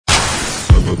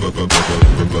Hey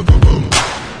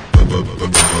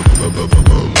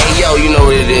yo, you know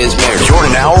what it is, man. You're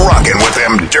now rocking with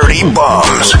them dirty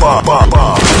bums. What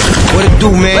it do,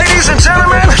 man? Ladies and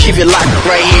gentlemen, keep it locked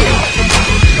right here.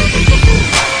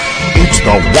 It's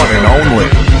the one and only,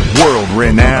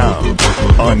 world-renowned,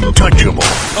 untouchable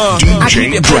DJ I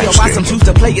keep it real, why some choose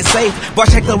to play it safe. But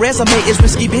check the resume, it's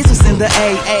risky business in the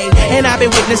AA. And I've been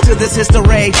witness to this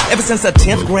history ever since the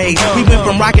 10th grade. We went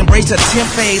from rock and brace to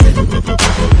 10th phase.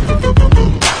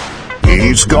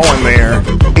 He's going there.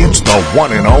 It's the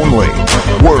one and only,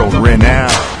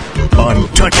 world-renowned,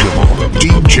 untouchable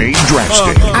DJ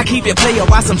Drastic. I keep it player,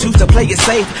 why some choose to play it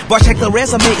safe. But check the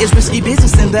resume, it's risky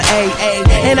business in the AA.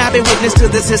 And I've been witness to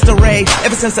this history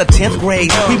ever since the 10th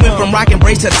grade. We went from rock and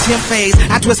brace to 10th phase.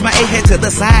 I twist my A-head to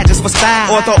the side just for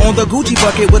style. Or throw on the Gucci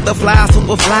bucket with the fly,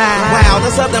 super fly. Wow,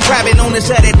 the Southern private known to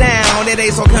shut it down. It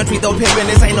ain't so country though, pimpin',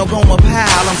 this ain't no Goma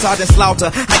pile. I'm Sergeant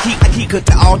Slaughter, I keep cook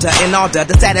the altar in order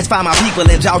to satisfy my people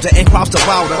in Georgia and cross the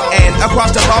border. And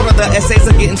across the border, the essays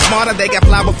are getting smarter. They got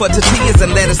flour for tortillas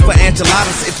and lettuce for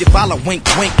enchiladas. If you follow, wink,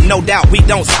 wink, no doubt we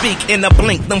don't speak in a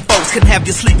blink. Them folks can have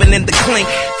you sleeping in the clink.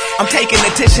 I'm taking the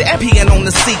tissue and peeing on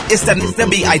the seat. It's the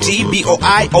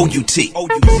B-I-G-B-O-I-O-U-T.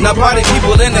 Now party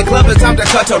people in the club, it's time to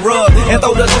cut a rug and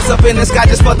throw the juice up in the sky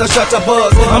just for the shutter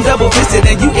buzz. I'm double fisted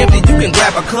and you empty, you can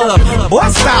grab a club. Boy,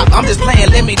 stop, I'm just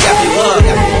playing, let me dap you up.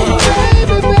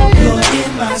 You're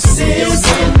in my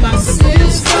system, baby.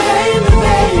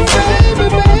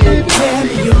 Tell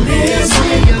me you miss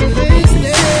me.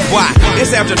 Why?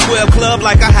 It's after 12 club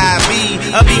like a high B.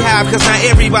 A beehive cause not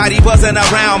everybody wasn't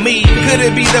around me. Could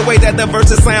it be the way that the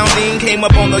verses sounding came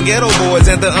up on the ghetto boys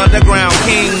and the underground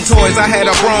king toys? I had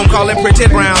a chrome calling pretty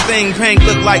brown thing. Pink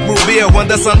looked like Rubia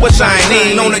when the sun was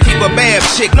shining. Known to keep a bad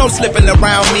chick, no slipping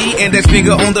around me. Index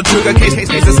finger on the trigger, case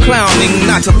is clowning.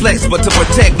 Not to flex but to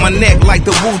protect my neck like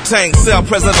the Wu-Tang.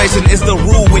 Self-preservation is the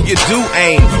rule when you do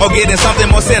aim. Or getting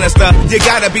something more sinister, you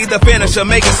gotta be the finisher.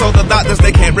 Make it so the doctors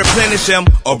they can't replenish him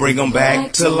or bring them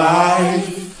back to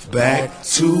life, back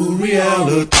to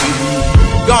reality.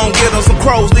 Gon' get them some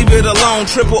crows, leave it alone.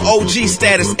 Triple OG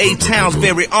status, 8 towns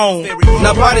very own.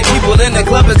 Now party people in the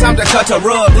club, it's time to cut a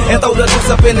rug and throw the juice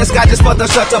up in the sky just for the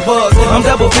shutter buzz. I'm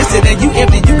double fisted and you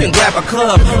empty, you can grab a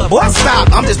club. Boy,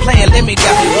 stop, I'm just playing, let me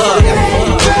dap you up.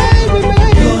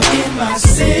 You're in my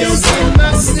system,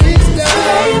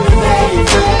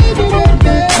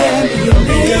 tell me you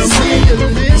miss me.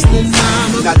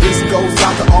 Now this goes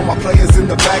out to all my players in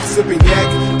the back, sipping yak,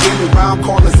 getting round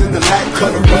corners in the lack,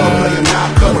 cut a rug, playing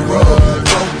now, cut a rug.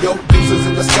 Throw your deuces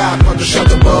in the sky, put the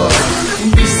shutter buzz.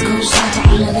 And this goes out to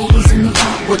all the ladies in the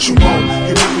back. What you want?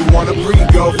 You make me wanna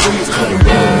breathe, girl, please cut a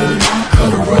rug,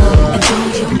 cut a rug. And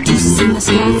throw your deuces in the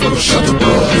sky, put the shutter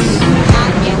buzz.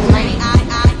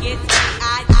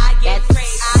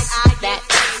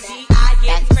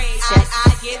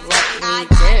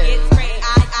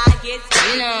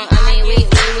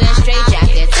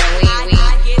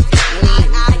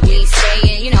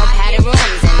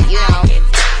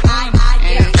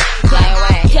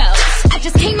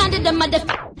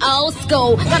 Old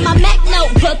school, got my Mac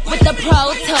notebook with the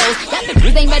Pro Tools. That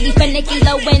bitch ain't ready for Nikki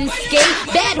Lewinsky.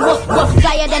 Bad whoop whoop,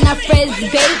 flyer than a frisbee.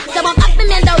 So I'm up in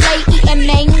Mandalay eating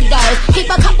mangoes.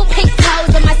 Keep a couple pink toes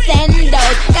in my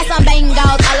sandals. Got some bangles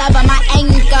all over my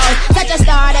ankles. Such a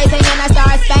star, they singing a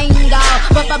star spangle.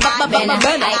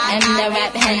 I am the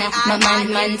rap henna, my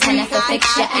Montana, so fix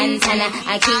your antenna.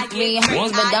 I keep 3 hoes,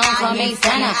 but don't call me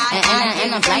Santa.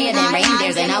 And I'm flyer than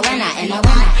reindeers in a winter, in a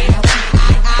winter, in a winter.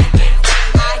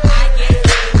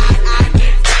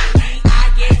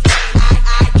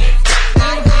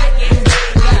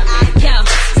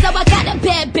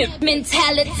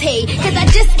 Mentality, cause I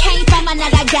just came from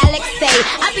another galaxy.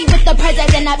 I be with the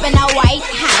president up in the White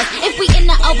House. If we in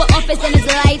the Oval Office then it's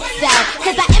lights out.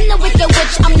 Cause I am the wicked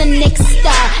witch, I'm the next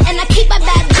star. And I keep a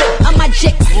bad bitch on my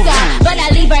jigsaw. But I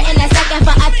leave her in a second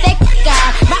for a thicker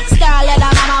rock star, little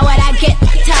mama with a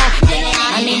guitar.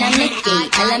 I mean I'm Nikki,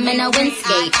 Element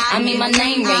Lewinsky. I mean my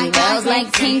name ring bells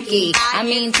like Tinky. I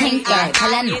mean Tinker,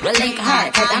 tell her to link her.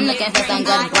 Cause I'm looking for some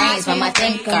good brains from a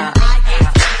thinker.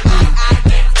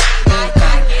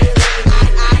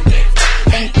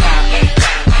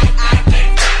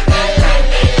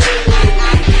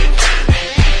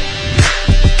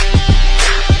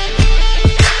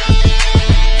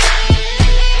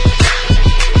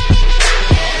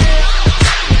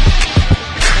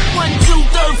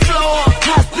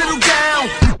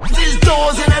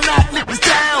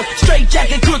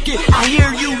 I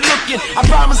hear you looking, I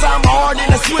promise I'm hard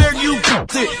and I swear you got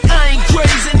it. I ain't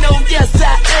crazy, no, yes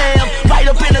I am. Right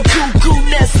up in a cuckoo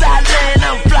nest I land,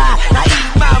 I'm fly, I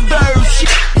eat my bird shit.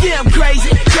 Yeah, I'm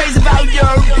crazy about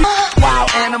your wild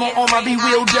animal on my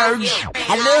bewildered.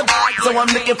 I love so I'm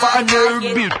looking for a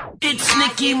nerd. It's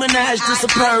Nicki Minaj, the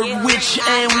superb witch,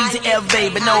 and Weezy F,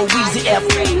 baby, no Weezy F.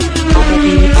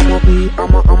 I'ma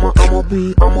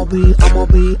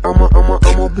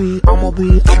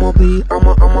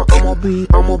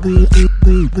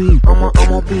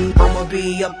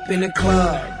be up in the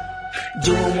club,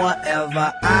 doing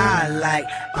whatever I like.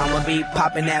 I'ma be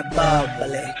popping that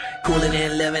bubbly, cooling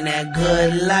and living that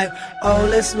good life. Oh,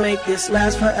 let's make this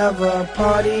last forever.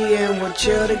 Party and we'll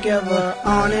chill together.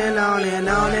 On and on and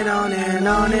on and on and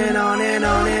on and on and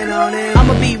on and on and.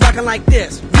 I'ma be rocking like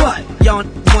this. What? Y'all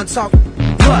wanna talk?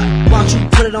 What? Why don't you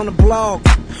put it on the blog?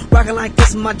 Rocking like this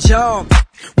is my job.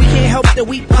 We can't help that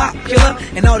we popular,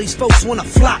 and all these folks wanna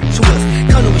flock to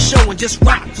us. Come to a show and just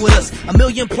rock with us. 1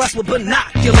 million plus with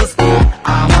binoculars.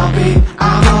 I'ma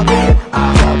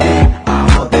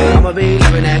be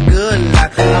living that good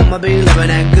life. I'ma be living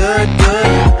that good.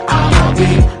 I'ma be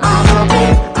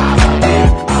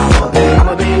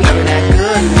living that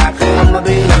good life. I'ma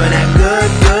be living that good.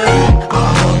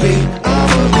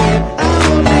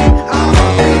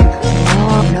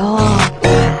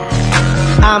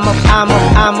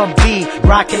 I'ma be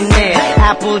rockin' there.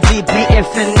 Apple D, be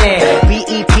infinite.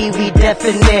 BEP, we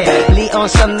definitely on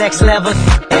some next level.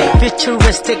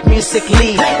 Futuristic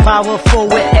musically, powerful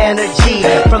with energy.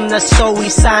 From the soul we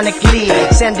sonically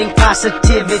sending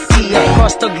positivity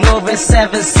across the globe in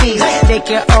 7 seas. Take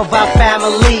care of our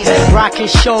families, rocking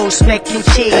shows, making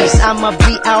cheese. I'ma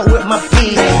be out with my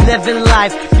peace, living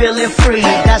life, feeling free.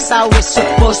 That's how it's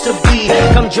supposed to be.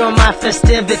 Come join my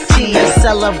festivity and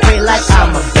celebrate like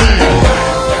I'ma be.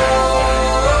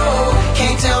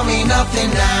 Can't tell me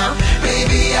nothing now,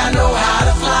 baby, I know how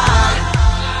to fly.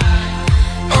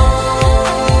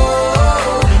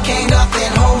 Oh, can't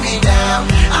nothing hold me down,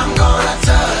 I'm gonna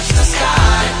touch the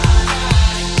sky.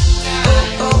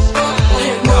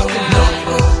 Can't nothing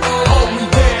hold me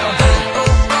down.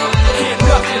 Can't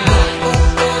nothing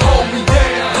hold me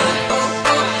down.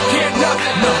 Can't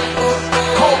nothing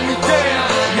hold me down.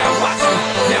 Now watch me,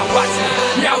 now watch me,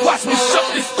 now watch me shut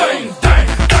this thing down.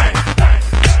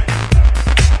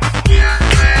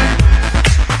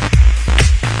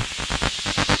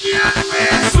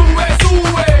 Sube,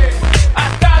 sube,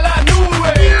 hasta la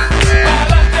nube,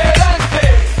 pa'lante, delante,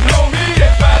 no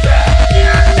mires para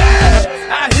atrás.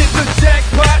 I hit the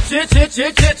jackpot,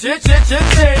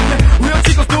 ching. Real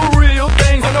chicos do real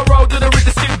things on the road to the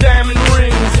richest, skip diamond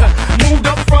rings. Moved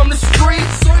up from the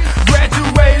streets,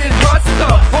 graduated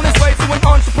hustler, on his way to an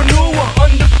entrepreneur,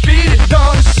 undefeated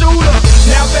Don Shooter.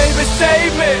 Now baby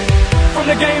save me from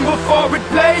the game before it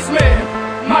plays me.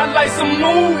 My life's a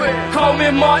movie, call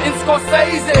me Martin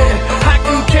Scorsese. I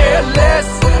can care less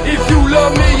if you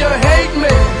love me or hate me.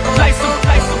 Life's a,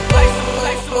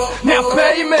 now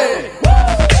pay me.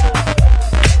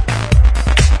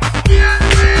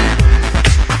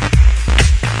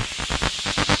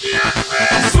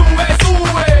 Sube,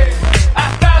 sube,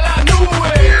 hasta la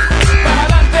nube,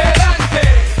 pa'lante, delante,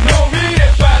 no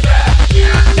mires para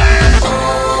atrás. Oh,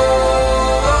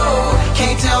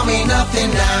 can't tell me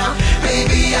nothing now,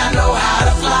 baby, I know how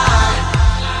to fly.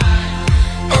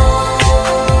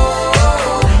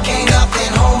 Oh, can't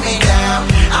nothing hold me down,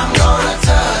 I'm gonna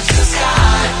touch the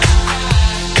sky.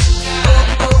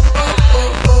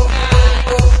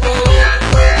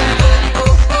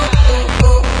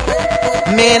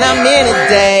 Man, I'm in it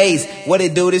days. What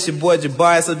it do? This your boy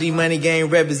Jabbar, SOD Money Game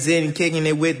representing, kicking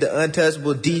it with the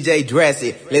untouchable DJ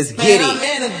Drastic. Let's get it. I'm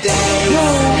in a daze.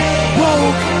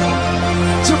 Whoa,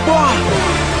 Jabbar.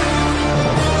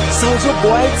 Soldier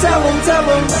boy, tell him.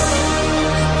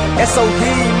 SOD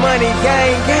Money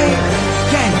Gang.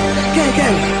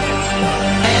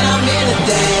 And I'm in a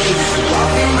daze,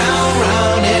 walking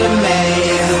round in a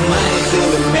maze. Money to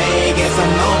be made, guess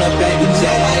I'm on a baby J.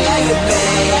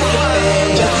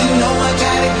 Just you know I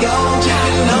gotta go,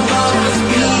 and I'm on the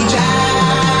speed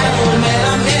drive. Man,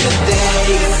 I'm in a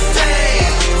daze.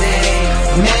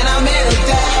 Man, I'm in a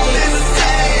daze.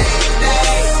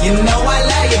 You know I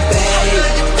love you, babe.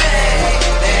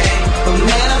 But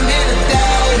man, I'm in a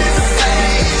daze.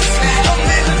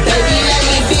 Baby, let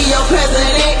me be your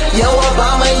president. Yo,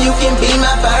 Obama, you can be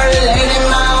my first lady.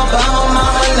 My Obama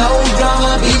mama, no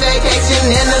drama. Be vacation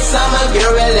in the summer.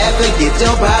 Girl, relax, forget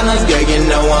your problems. Girl, you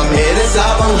know I'm here to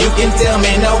solve them. You can tell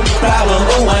me no problem.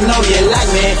 Ooh, I know you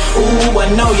like me. Ooh,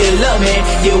 I know you love me.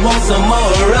 You want some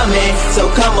more of me, so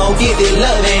come on, get it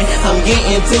loving. I'm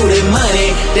getting to the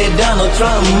money, that Donald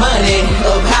Trump money.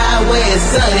 Up highway is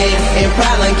sunny, and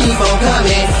problem keep on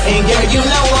coming. And girl, you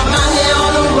know I'm out here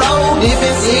on the road,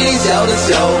 different cities, show to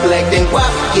show, collecting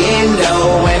guap, getting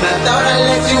dough. And I thought I'd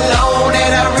let you know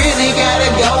that I really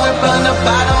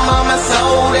bottom of my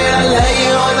soul that I lay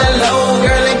you on the low,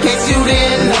 girl, in case you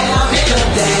didn't know. I'm in a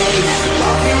daze,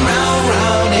 walking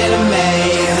round in a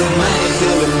maze. This money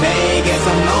till we made, guess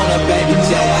I'm on a baby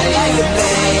J. I like it,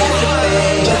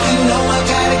 babe, but you know I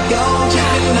gotta go,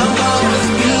 keeping on the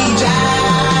speed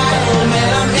dial.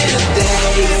 Man, I'm in a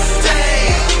daze,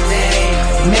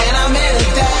 man, I'm in a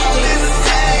daze.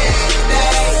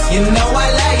 You know I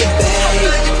like it,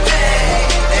 babe,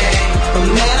 but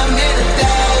man, I'm in a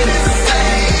daze.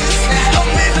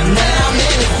 Man, I'm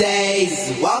in a daze,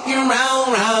 walking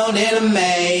round in a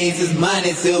maze. This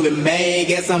money till we made,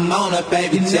 guess I'm on a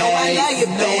baby J. You know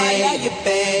I like it,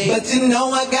 babe, but you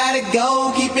know I gotta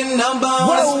go, keeping number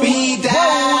on speed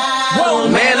dial.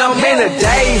 Man, I'm in a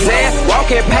daze,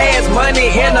 walking past money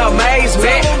in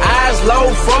amazement. Eyes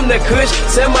low from the kush,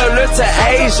 similar to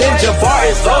Asian. Jabbar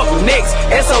is up next,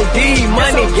 SOD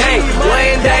money gang.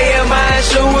 One day in my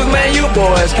shoes, man, you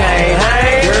boys can't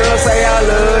hang. Girls say I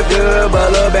look good,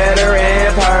 but look better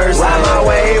in person. Ride my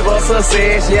wave of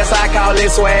success, yes, I call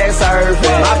it swag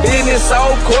surfing. My business so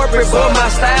corporate, but my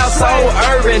style so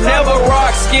urban. Never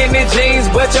rock skinny jeans,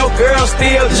 but your girl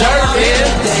still jerking.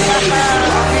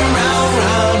 Walking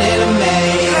round in a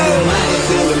maze. Money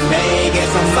till we made,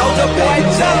 guess I'm on the baby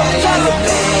J.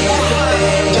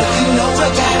 But you know I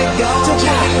gotta go,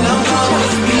 keeping on the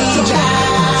speed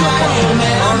dial.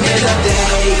 Man, I'm in a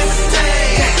daze.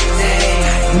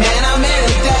 Man, I'm in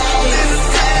a daze.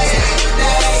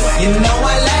 You know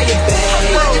I like it,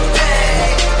 babe,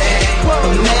 but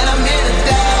man, I'm in a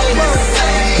daze.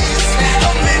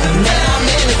 Man, I'm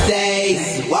in a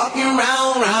daze, walking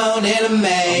round in a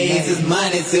maze. This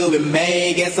money till we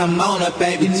made, guess I'm on a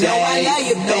baby J. You know I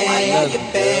like it,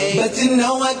 babe, but you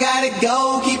know I gotta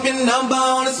go, keeping number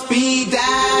on the speed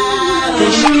dial.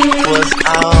 This was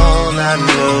all I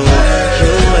knew,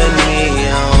 you and me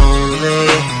only.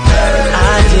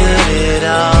 I did it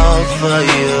all for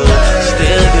you,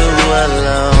 still you were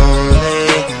lonely.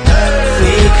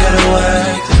 We could've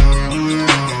worked.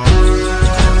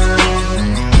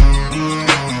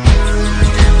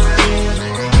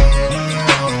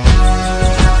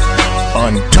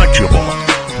 Untouchable,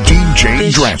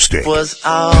 DJ Drastic. This was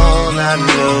all I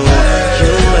knew,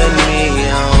 you and me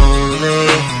only.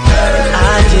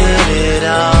 I did it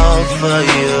all for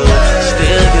you,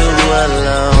 still you were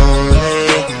lonely.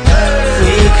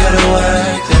 We could've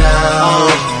worked it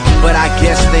out, but I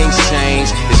guess things change.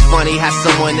 It's funny how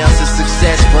someone else's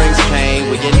success brings pain.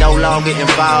 When you're no longer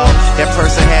involved, that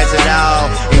person has it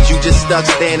all, and you just stuck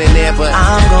standing there. But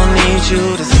I'm gonna need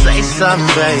you to say something,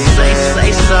 baby.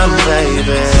 Say something,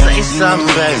 baby. Say something,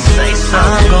 baby. Say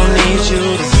something. I'm gonna need you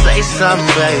to say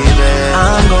something, baby.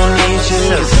 I'm gonna need you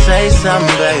to say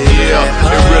something, baby. Yeah,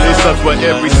 it really sucks, but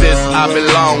ever since I've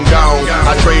been long gone,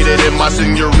 I traded in my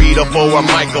senorita for a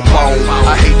microphone.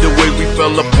 I hate the way we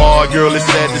fell apart, girl, it's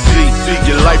sad to see.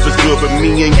 Your life is good, but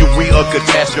me and you, we a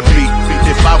catastrophe.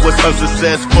 If I was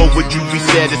unsuccessful, would you be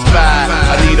satisfied?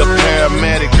 I need a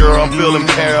paramedic, girl, I'm feeling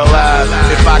paralyzed.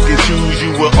 If I can choose,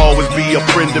 you will always be a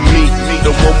friend to me.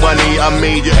 The more money I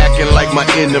made, you're acting like my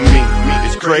enemy.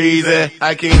 It's crazy,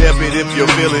 I can't help it if your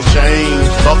feelings change.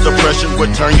 Off the pressure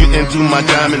would turn you into my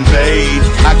diamond babe.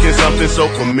 How can something so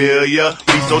familiar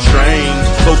be so strange?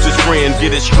 Closest friends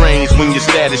get estranged when your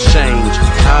status change.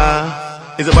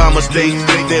 Is it my mistake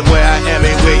that where I am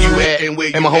ain't where you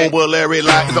at? And my homeboy Larry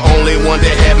Locke is the only one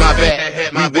that had my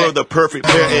back. We were the perfect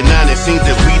pair, and now it seems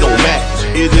that we don't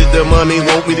match. Is it the money,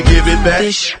 want me to give it back?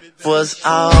 This was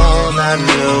all I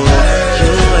knew,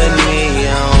 you and me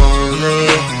only.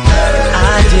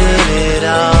 I did it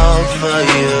all for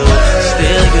you,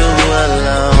 still you were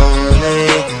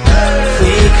lonely.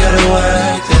 We could've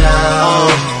worked it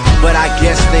out, but I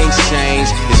guess things change.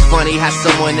 It's funny how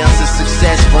someone else's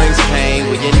success brings pain.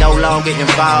 When you're no longer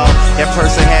involved, that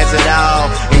person has it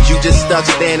all, and you just stuck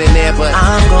standing there. But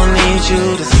I'm gonna need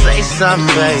you to say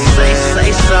something, baby.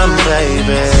 Say something,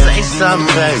 baby. Say something,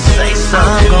 baby. Say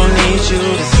something. I'm gonna need you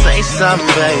to say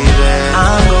something, baby.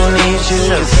 I'm gonna need you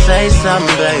to say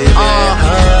something, baby.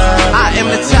 I am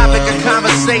the topic of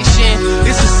conversation.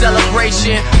 This is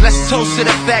celebration. Let's toast to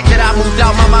the fact that I moved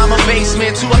out my mama's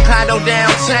basement to a condo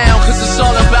downtown, cause it's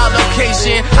all about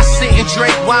location. I sit and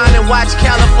drink wine and watch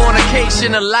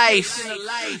Californication of life.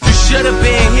 You should've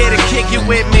been here to kick it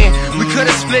with me. We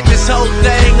could've split this whole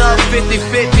thing up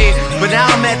 50-50, but now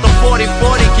I'm at the 40-40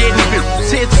 getting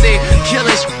tipsy,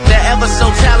 killing that ever so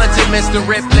talented Mr.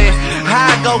 Ripley. How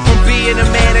I go from being a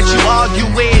man that you argue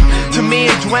with to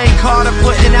me and Dwayne Carter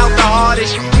putting out the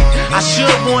hardest. I should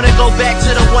wanna go back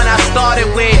to the one I started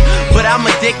with, but I'm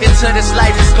addicted to this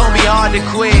life, it's gonna be hard to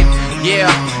quit.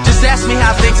 Yeah, just Just ask me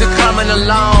how things are coming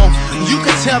along. You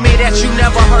can tell me that you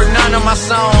never heard none of my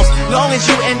songs. Long as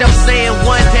you end up saying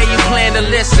one day you plan to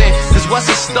listen. Cause what's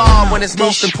a star when its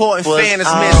most important fan is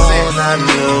missing? All I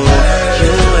knew,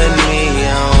 you and me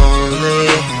only.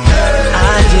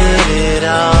 I did it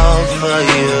all for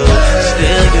you,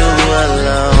 still you were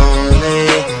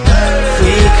lonely.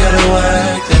 We could've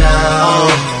worked it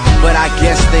out. But I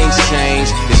guess things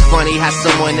change. It's funny how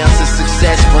someone else's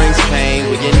success brings pain.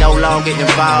 When you're no longer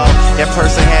involved, that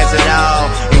person has it all,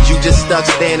 and you just stuck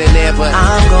standing there. But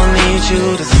I'm gonna need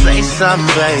you to say something,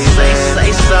 baby. Say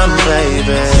something,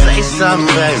 baby. Say something,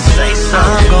 baby. Say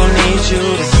something. I'm gonna need you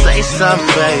to say something,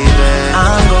 baby.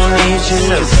 I'm gonna need you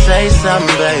to say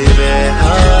something, baby.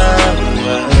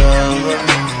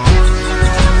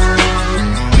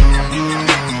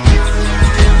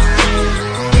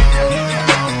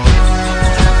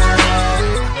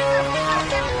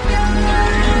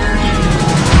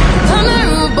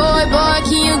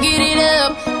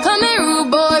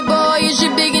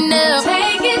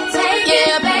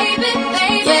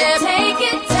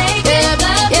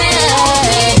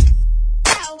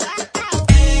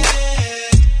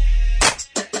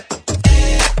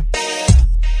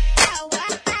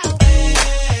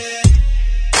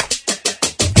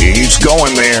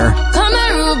 Going there. Come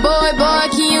here, rude boy, boy,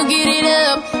 can you get it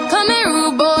up? Come here,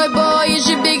 rude boy, boy, is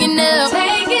you big enough?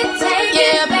 Take it,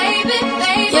 yeah, baby,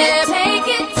 yeah, take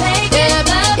it, yeah,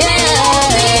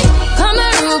 yeah. Come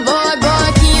here, rude boy, boy,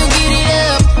 can you get it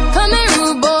up? Come here,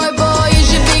 rude boy, boy,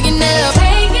 is you big enough?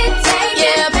 Take it,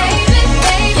 yeah, baby,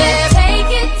 yeah,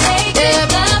 take it, yeah.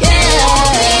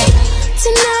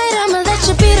 Tonight I'ma let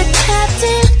you be the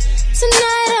captain.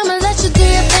 Tonight I'ma let you do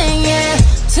your thing, yeah.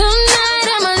 Tonight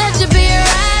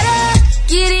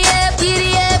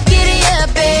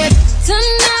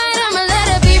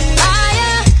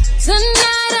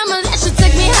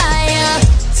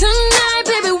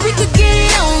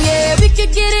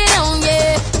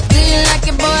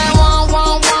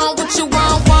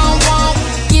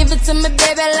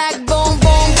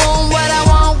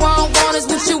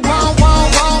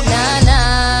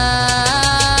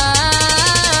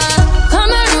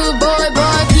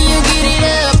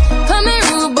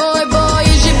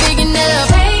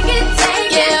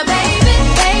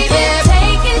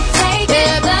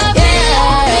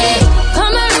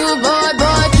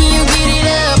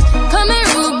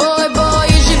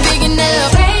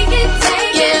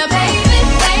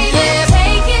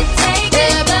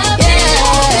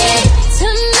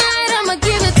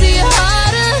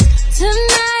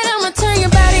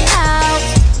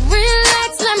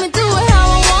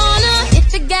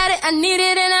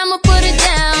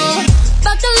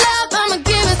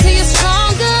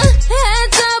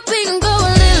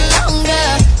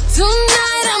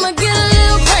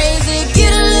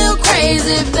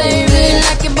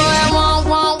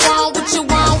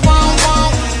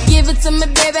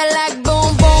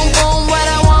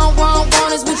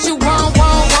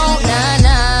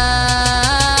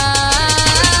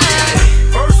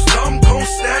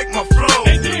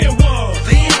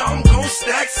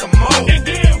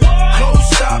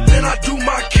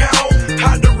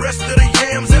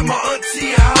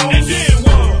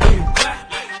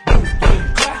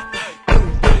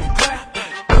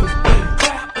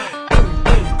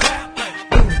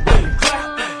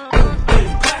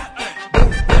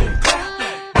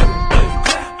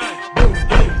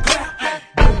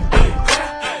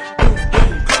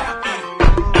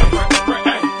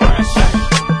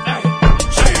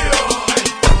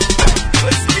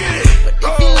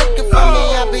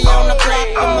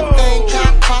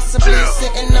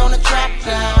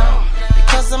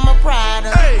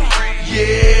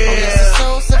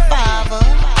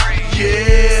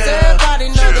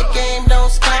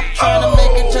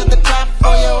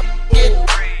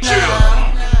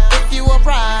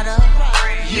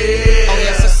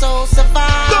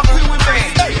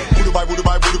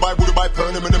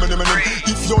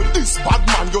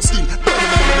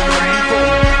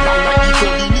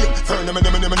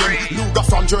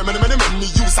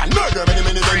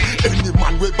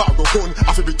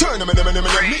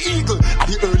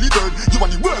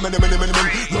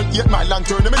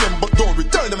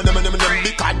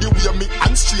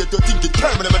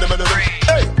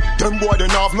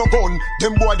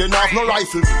no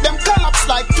rifle. Them collapse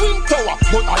like twin tower,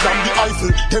 but I am the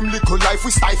Eiffel. Them little life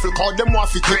we stifle, call them want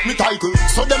to take me title.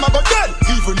 So them a go dead,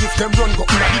 even if them run go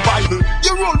in the Bible.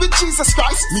 You roll with Jesus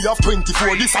Christ, me have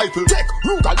 24 disciples. Take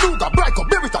Ruga, Luga, Brico,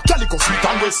 Beretta, Calico, Smith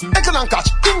and Wesson. Echo and catch,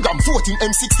 Ingham, 14,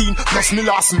 M16, plus me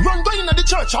Larson. Run go in the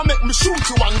church and make me shoot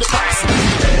you on the person.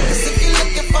 Cause if you're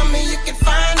looking for me, you can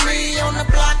find me on the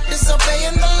block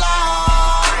disobeying the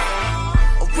law.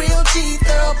 real G,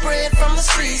 thoroughbred from the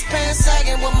streets, pants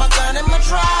sagging with my gun in my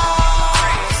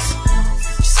drawers.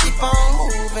 Just keep on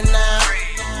moving now.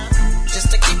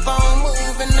 Just to keep on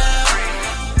moving now.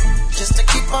 Just to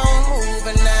keep on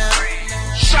moving now.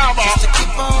 Shabba. Just to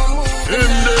keep on moving In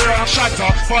now. there,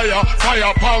 shatter, fire,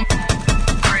 fire pump.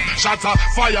 Shatter,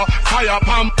 fire, fire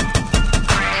pump.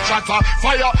 Shatter,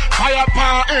 fire, fire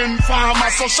pump. Informer,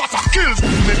 so shatter kills.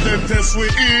 Make them test we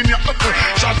in ya.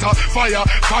 Shatter, fire,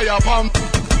 fire pump.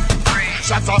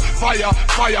 Shatter, fire,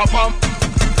 fire pump.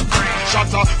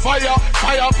 Shatter, fire,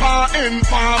 fire pump.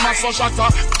 Informer, so shatter.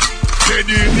 Dead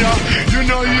in ya, you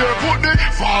know you put the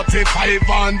 45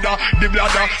 under the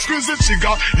bladder. Squeeze the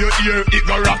trigger, you hear it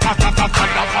go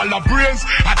rat-a-tat-a-tat-a. Fall of brains,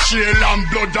 a chill and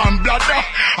blood and bladder.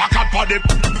 A cap of the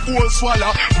whole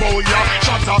swallow, bow ya.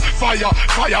 Shatter, fire,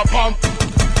 fire pump.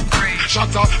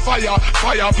 Shatter, fire,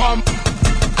 fire pump.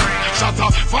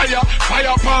 Shatter, fire,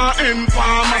 fire pump.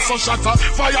 Informer, so shatter,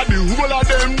 fire the whole of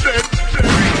them dead.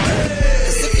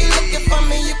 Cause if you're looking for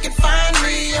me, you can find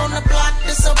me on the block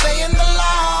disobeying the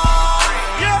law.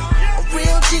 A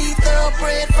real G,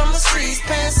 thoroughbred from the streets,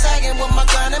 pants sagging with my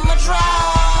gun in my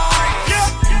drawers.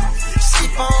 Just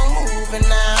keep on moving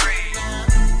now.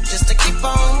 Just to keep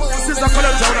on moving now. Just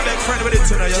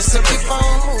to keep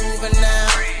on moving now.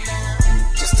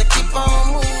 Just to keep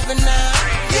on moving now.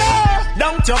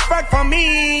 Don't you fret for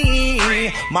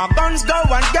me. My guns go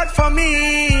and get for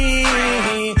me.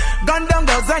 Gun down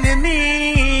those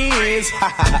enemies.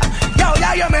 Yo,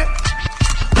 yeah, you me.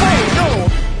 Hey, no.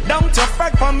 Don't you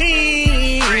fret for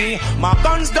me. My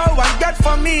guns go and get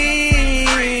for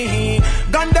me.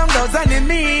 Gun down those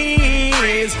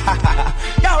enemies.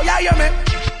 Yo, yeah, you me.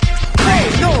 Hey,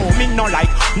 no, me no like,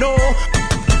 no.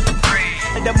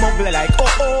 Them ugly like,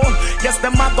 oh, oh. Yes,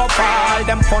 them a go fall.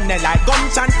 Them funny like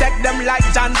guns and take them like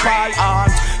John Paul.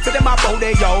 So them a bow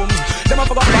they young. Them a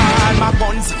go fall my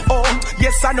guns. Oh,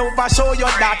 yes, I know for show you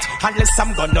that. Unless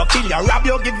I'm gonna kill you, rob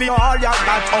you, give you all you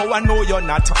got. Oh, I know you're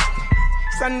not.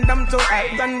 Send them to hell,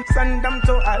 then send them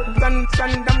to hell, then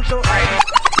send them to hell.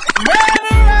 Murderer,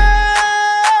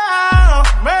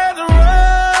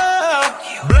 murderer.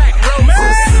 Black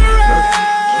Roses.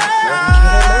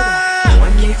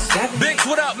 Biggs,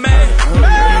 what up, man?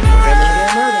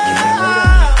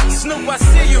 Snoop, I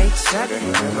see you.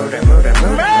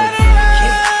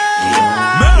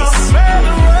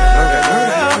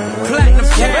 Platinum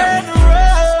Cam.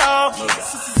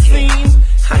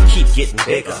 I keep getting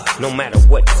bigger, no matter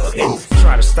what it's been.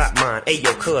 Try to stop mine,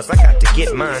 ayo, cuz I got to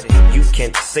get mine. You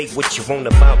can say what you want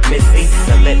about Missy.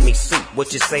 Now let me see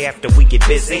what you say after we get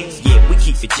busy. Yeah, we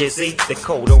keep it jizzy, the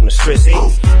code on the strizzy.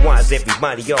 Why is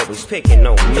everybody always picking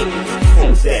on me?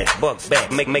 Who's that? Buck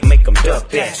back, make them duck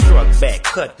that. Struck back,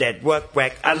 cut that rug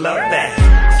rack, I love that.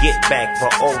 Get back for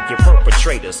all your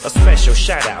perpetrators. A special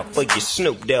shout out for your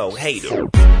Snoop Dogg hater.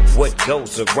 What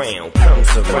goes around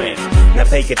comes around. Now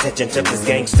pay attention to this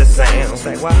gangster sound.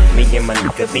 Say what? Me and my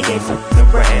nigga, we ain't fooling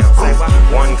around. Say what?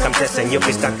 One contest and you'll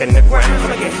be stuck in the ground.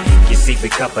 You see we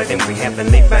covered and we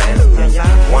heavenly bound.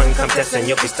 One contest and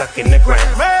you'll be stuck in the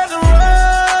ground.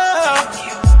 Murderer,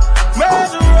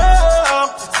 murderer.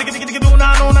 Digga digga digga do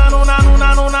na no na no na no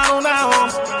na no na no na.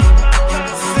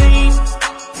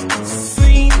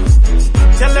 Scene.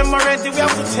 Tell them already, we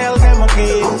have to tell them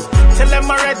again. Tell them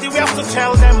already, we have to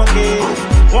tell them again.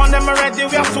 Warn them already,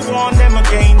 we have to warn them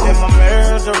again. Them a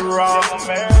murderer.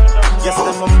 Yes,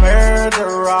 them a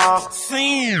murderer.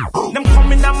 See, them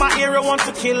coming down my area, want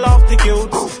to kill off the youth.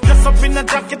 Dress up in a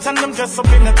jacket and them dress up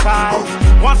in a tie.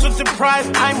 Want to deprive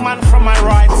I man from my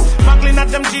rights. Smuggling at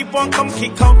them Jeep, won't come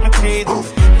kick out my teeth.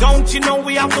 Don't you know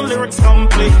we have the lyrics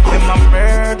complete? Them a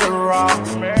murderer.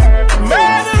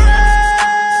 Murderer.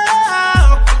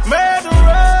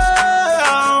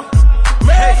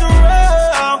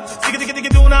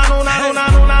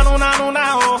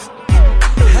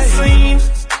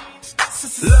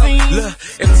 Look,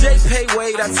 if Jay pay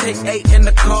Wade, I take 8 in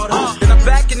the Carter. Then I'm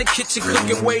back in the kitchen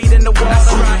cooking Wade in the water.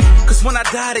 That's right. Cause when I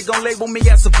die, they gon' label me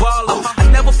as a baller.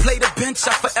 I never play the bench,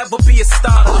 I'll forever be a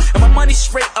starter. And my money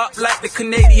straight up like the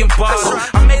Canadian border.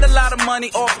 I made a lot of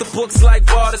money off the books like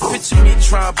Barters. Picture me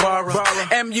try borrow.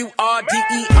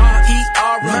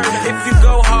 M-U-R-D-E-R-E-R. If you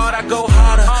go hard, I go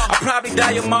harder. I'll probably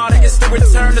die a martyr. It's the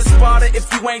return to Sparta.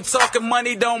 If you ain't talking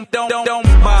money, don't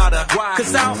bother.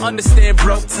 Cause I don't understand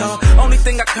broke talk. Only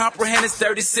thing I comprehend is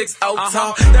 36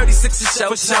 talk. 36 is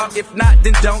show talk. If not,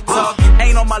 then don't don't talk. You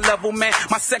ain't on my level, man.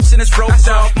 My section is roped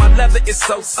off. My leather is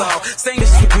so soft.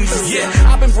 Stainless steel, yeah.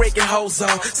 I've been breaking hoes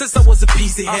off since I was a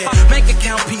piece of head. Bank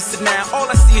account piece of now. All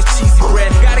I see is cheesy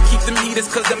bread. Gotta keep them heaters,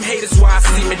 cause them haters why I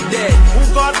see me dead.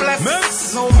 Who God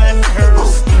bless, no man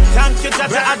curse. Thank you,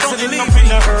 Jaja, I don't live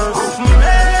in a hearse.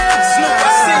 Snoop,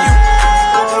 I see you.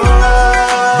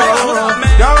 What up,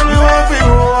 man? Down you want to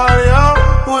warrior.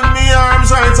 Put me arms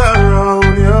right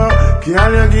around you.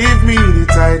 Can you give me the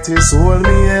tightest hold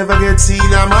me ever get seen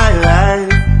in my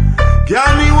life?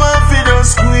 Can me want to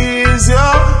just squeeze you?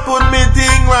 Put me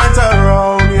thing right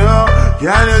around you.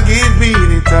 Can you give me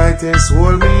the tightest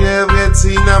hold me ever get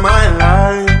seen in my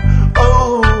life?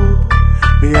 Oh,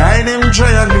 behind them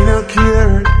try and me no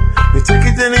care. Me take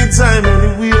it anytime,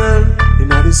 anywhere. In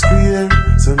the square,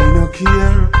 so me no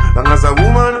care. Long as a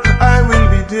woman, I will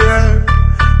be there.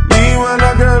 Me want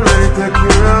a girl ready to take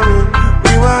care of me.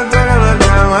 Me want a girl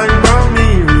that wine for me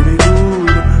really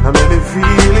good. I make me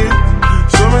feel it.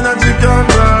 Show me that you can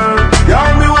burn.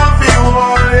 Girl, me want feel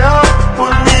warrior.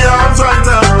 Put me arms right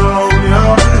around you.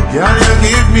 Girl, you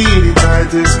give me the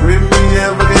tightest grip me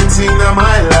ever get seen in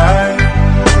my life.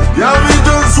 Girl, me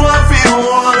just want feel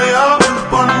warrior.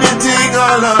 Put me thing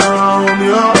all around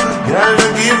you. Girl, you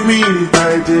give me the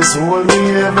tightest hold me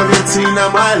ever get seen in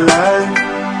my life.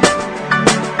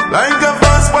 Like a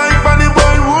fast bike on the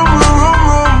boy, room, room, room,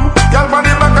 room. Girl, on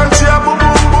the back and she a boom,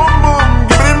 boom, boom, boom.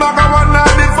 Give me the back of one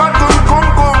night, the fat come,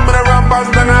 come. Me the rappers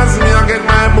then ask me, I get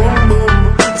my boom, boom.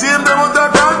 Team them out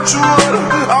of control.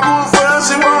 I move for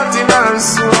she want in her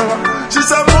soul. She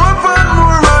said more fun,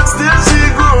 more and still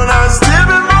she grown and still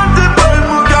be multiple.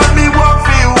 More got me walk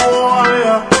for you,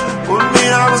 warrior. Put me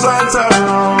arms right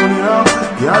around you.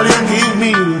 Girl, you give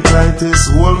me the tightest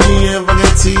hold me ever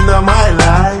get seen in my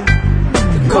life.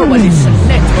 Coalition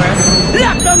Network,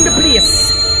 lock down the place.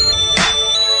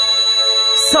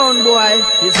 Sound boy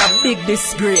is a big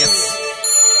disgrace.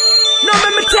 Now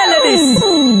let me tell you this.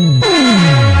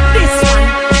 This one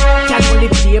can only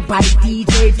play by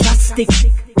DJ Drastic.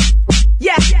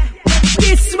 Yeah,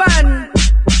 this one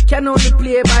can only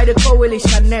play by the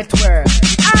Coalition Network.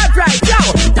 Alright, yo,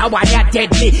 that one ya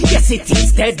deadly, yes it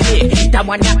is deadly. That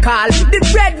one ya call the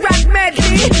Red Rat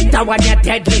Medley. That one ya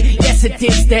deadly, yes it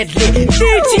is deadly.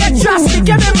 DJ Drastic,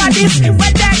 you remember this?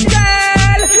 When that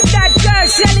girl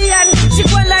Shelly Ann, she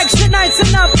go like she nice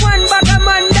enough. One bag of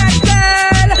man, that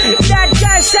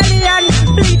girl Shelly Ann,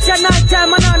 bleach at night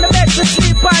time and on the bed to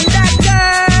sleep on. That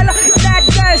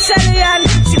girl Shelly Ann,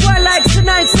 she go like she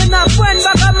nice enough. One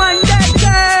bag of man, that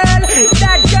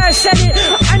girl Shelly.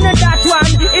 I know that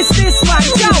one. It's this one,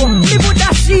 yo, me would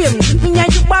assume me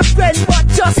and you my friend, but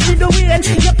just me the way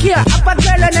you care up a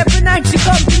girl and every night she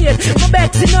complain. My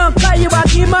bet you know, call you a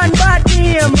give man bad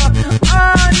name.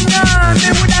 Oh no, me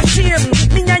would assume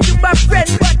me and you my friend,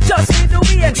 but just me the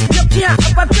way you care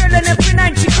up a girl and every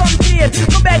night she complain.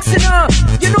 My bet you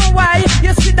know why?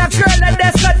 You see that girl and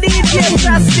that's a DJ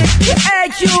Drastic.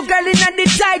 Hey, you girl in the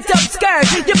tight up skirt,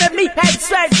 you make me head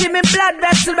sweat, give me blood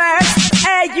vessel burst.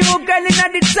 Hey, you girl in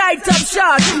the tight up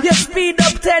short, you speed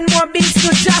up 10 more beats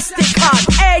to Drastic hard.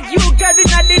 Hey, you girl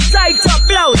in the tight up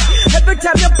blouse, every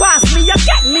time you pass me, you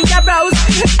get me aroused.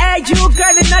 Hey, you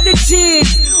girl in the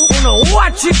cheese,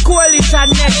 watch it Coalition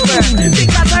Network.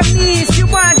 Because of me, she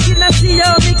want you to see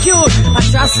how me cute. And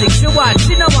Drastic, she want,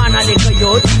 she don't want a little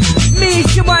youth. Me,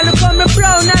 she want to come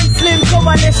brown and slim.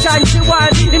 Coalition, she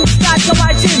want him start to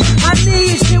watch him. And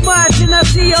me, she want you to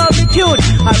see how me cute.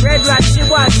 A Red Rat, she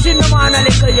want, she don't want a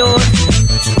little youth.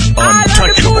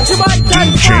 Untouchable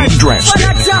DJ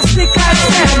Drastic.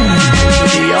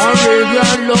 The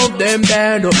Arabian love them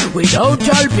band without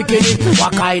y'all picking it.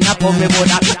 What kind of pump me would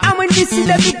have? And when you see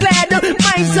them be glad,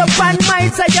 minds up and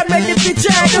minds are you ready to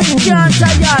tread? Can't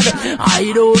tired.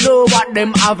 I don't know what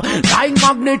them have. Like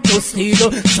magnet to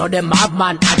steal, so them have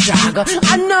man a drag.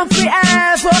 Enough we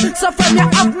have, so from you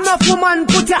have enough woman,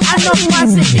 put your hand up and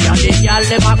sit on the y'all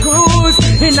them a cruise.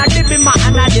 In a living man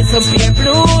and a disappear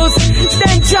blues.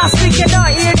 Then Drastic, you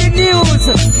don't hear the news.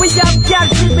 We have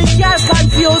girls, we girls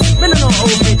confused. We don't know how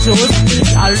we choose.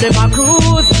 All them a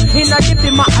cruise. In a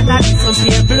living man and a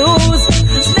disappear blues.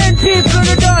 Then people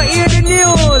who don't hear the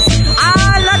news.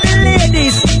 All of the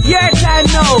ladies, your time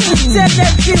now. Tell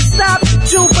them to stop.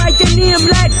 Chew by your name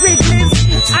like Wrigley's.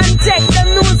 And take them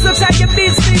news so that your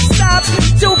business stop.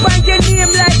 Chew by your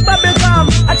name like bubblegum.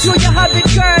 I chew you have it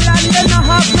girl and then I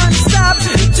have non-stop.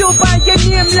 Chew by your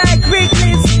name like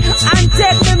Wrigley's. And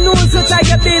take them news so that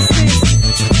your business.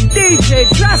 DJ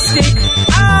Drastic.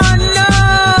 Oh no.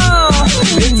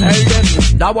 Tell them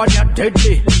That one you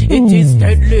deadly, it is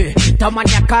deadly. That one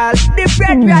you call the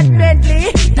Red Rat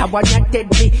Medley. That one you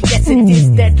deadly, yes it is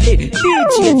deadly.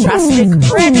 DJ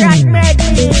Drastic, Red Rat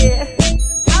Medley.